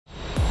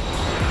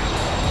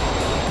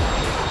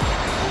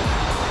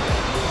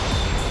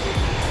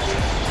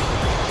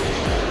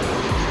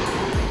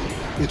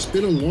It's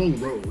been a long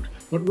road,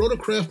 but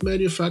rotorcraft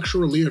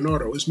manufacturer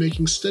Leonardo is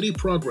making steady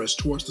progress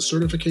towards the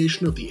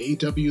certification of the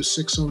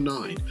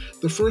AW609,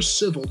 the first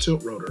civil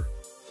tiltrotor.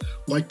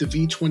 Like the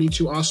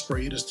V-22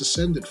 Osprey it is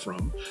descended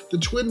from, the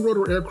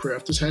twin-rotor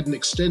aircraft has had an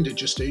extended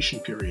gestation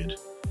period.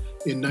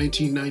 In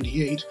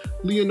 1998,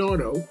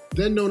 Leonardo,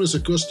 then known as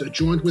Agusta,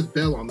 joined with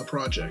Bell on the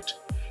project.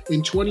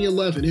 In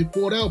 2011, it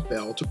bought out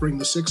Bell to bring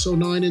the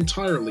 609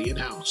 entirely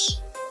in-house.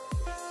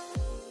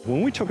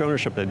 When we took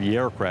ownership of the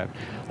aircraft,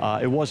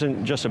 it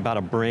wasn't just about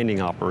a branding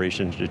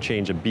operation to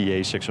change a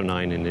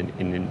BA609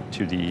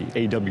 into the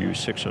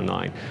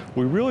AW609.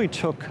 We really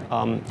took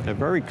a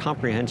very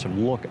comprehensive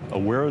look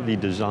at where the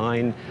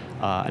design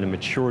and the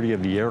maturity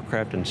of the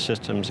aircraft and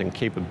systems and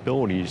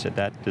capabilities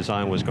that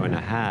design was going to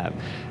have.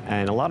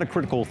 And a lot of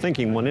critical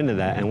thinking went into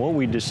that, and what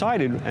we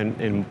decided and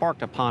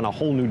embarked upon a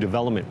whole new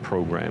development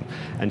program.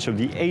 And so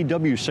the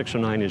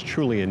AW609 is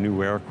truly a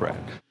new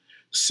aircraft.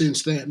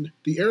 Since then,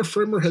 the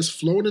airframer has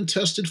flown and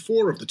tested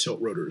 4 of the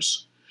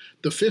tiltrotors.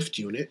 The 5th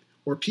unit,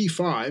 or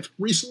P5,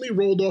 recently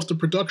rolled off the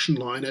production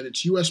line at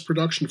its U.S.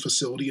 production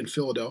facility in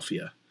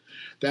Philadelphia.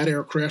 That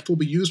aircraft will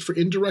be used for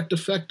indirect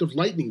effective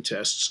lightning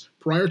tests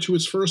prior to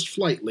its first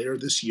flight later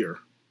this year.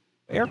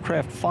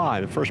 Aircraft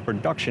 5, the first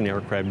production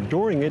aircraft,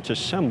 during its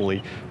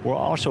assembly, we're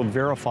also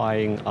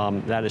verifying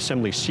that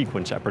assembly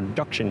sequence, that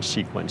production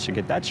sequence, to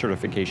get that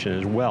certification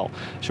as well.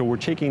 So we're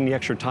taking the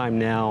extra time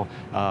now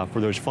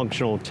for those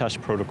functional test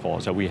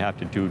protocols that we have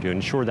to do to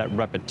ensure that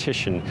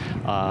repetition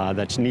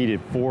that's needed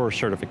for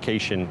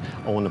certification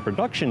on the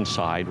production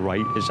side,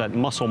 right, is that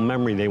muscle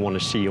memory they want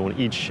to see on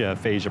each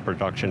phase of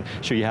production,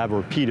 so you have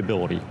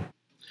repeatability.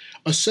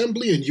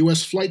 Assembly and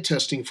U.S. flight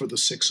testing for the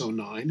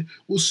 609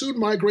 will soon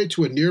migrate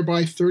to a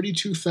nearby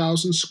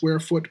 32,000 square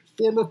foot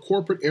former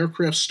corporate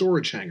aircraft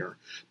storage hangar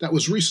that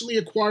was recently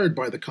acquired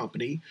by the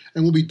company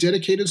and will be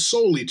dedicated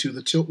solely to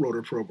the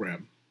tiltrotor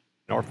program.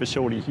 Our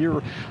facility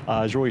here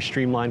is really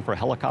streamlined for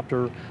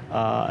helicopter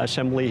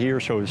assembly here,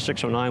 so the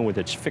 609 with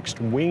its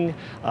fixed wing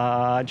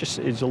just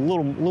is a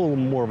little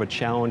more of a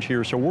challenge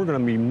here. So we're going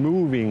to be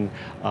moving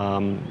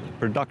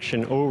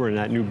production over in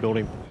that new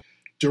building.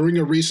 During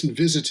a recent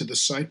visit to the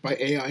site by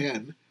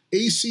AIN,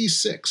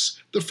 AC-6,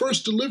 the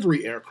first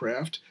delivery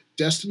aircraft,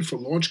 destined for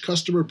launch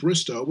customer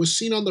Bristow, was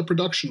seen on the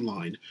production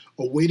line,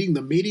 awaiting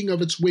the mating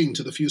of its wing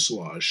to the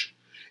fuselage.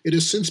 It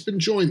has since been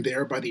joined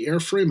there by the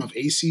airframe of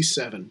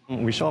AC-7.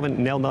 We still haven't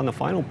nailed down the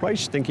final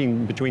price,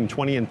 thinking between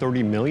 20 and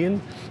 30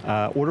 million.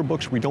 Order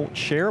books we don't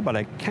share, but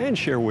I can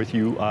share with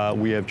you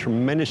we have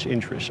tremendous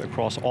interest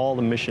across all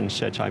the mission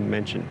sets I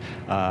mentioned,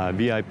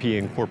 VIP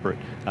and corporate,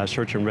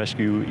 search and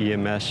rescue,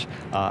 EMS,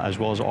 as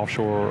well as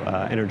offshore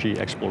energy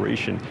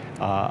exploration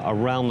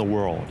around the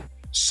world.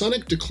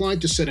 Sonic declined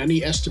to set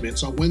any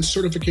estimates on when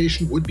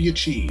certification would be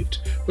achieved,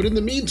 but in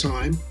the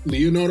meantime,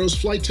 Leonardo's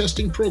flight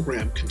testing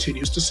program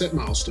continues to set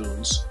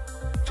milestones.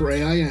 For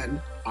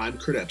AIN, I'm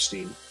Kurt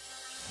Epstein.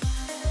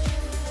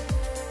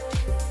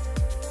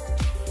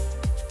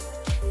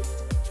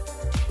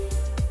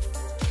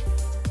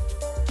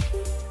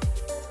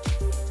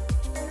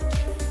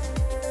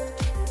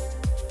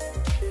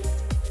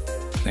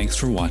 Thanks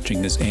for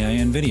watching this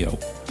AIN video.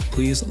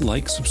 Please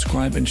like,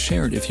 subscribe, and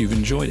share it if you've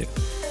enjoyed it.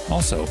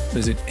 Also,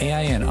 visit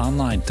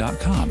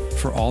AINonline.com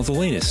for all the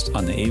latest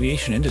on the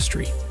aviation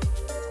industry.